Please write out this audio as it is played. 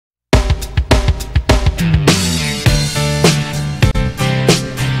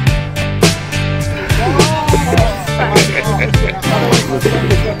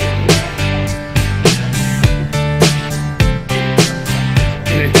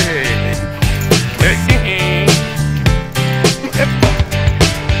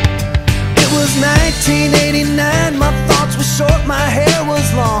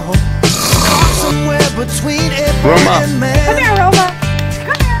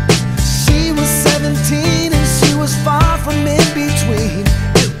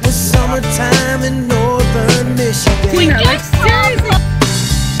doing that? Like, seriously?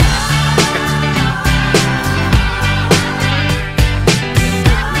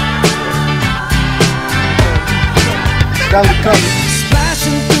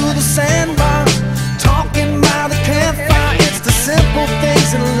 Splashing through the sandbar, talking by the campfire. It's the simple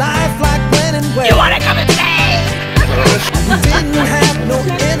things in life, like when and where. You wanna come and stay? We didn't have no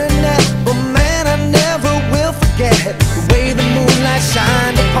internet, but man, I never will forget the way the moonlight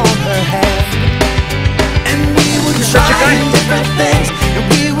shined upon her hair. And we were trying different things, and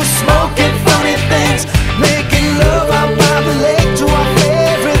we were smoking funny things, making love out by the lake to our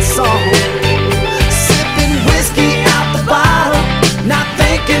favorite song. Sipping whiskey out the bottle, not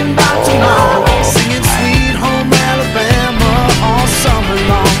thinking about tomorrow, singing Sweet Home Alabama all summer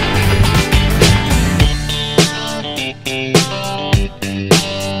long.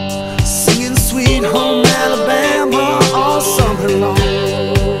 Singing Sweet Home Alabama all summer long.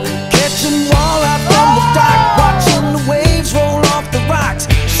 Catching walleye from the dock, watching the waves roll off the rocks.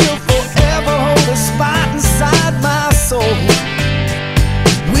 She'll forever hold a spot inside my soul.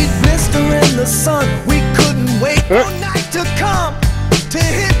 We'd blister in the sun, we couldn't wait for night to come to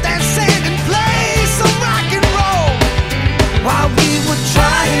hit that sand and play some rock and roll. While we were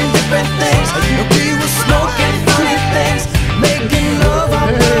trying different things, and we were smoking funny things, making love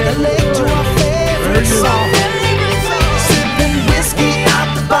out by the lake to our favorite song. Sipping whiskey out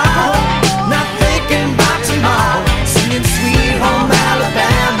the bottle, not thinking about tomorrow, singing Sweet Home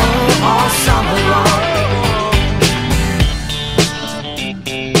Alabama all summer long.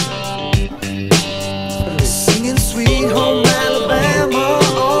 Singing Sweet Home Alabama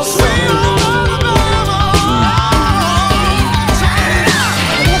all summer long.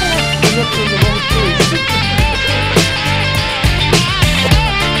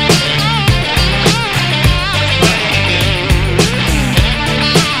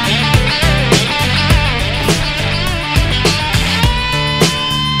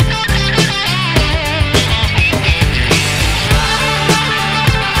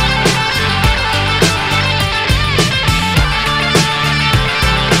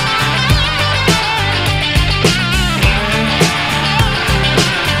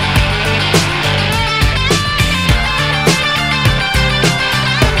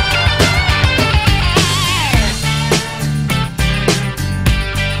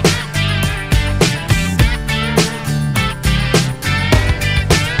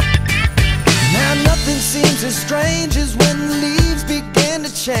 Seems as strange as when the leaves began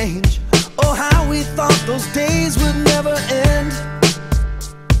to change. Oh, how we thought those days would never end.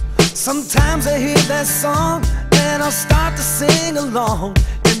 Sometimes I hear that song and I'll start to sing along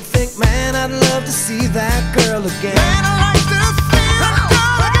and think, man, I'd love to see that girl again. Man, I like to see that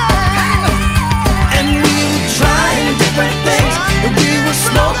girl again. And we were trying different things, and we were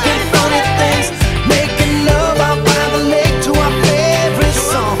smoking funny things, making love out by the lake to our favorite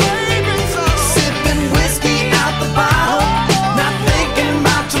song.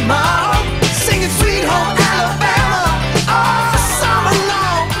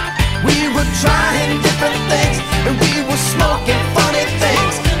 Trying different things, and we were smoking funny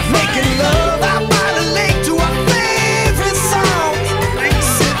things, making love out by the lake to our favorite song.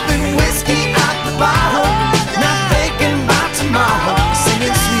 Sipping whiskey out the bottle, not thinking about tomorrow,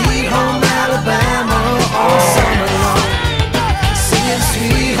 singing Sweet Home Alabama all summer long. Singing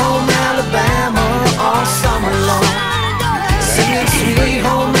Sweet Home Alabama all summer long. Singing Sweet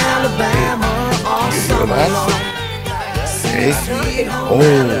Home Alabama all summer long.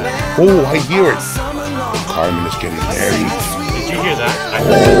 Oh, I hear it. Carmen is getting married. Did you hear that?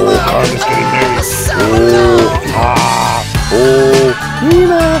 Oh, Carmen's getting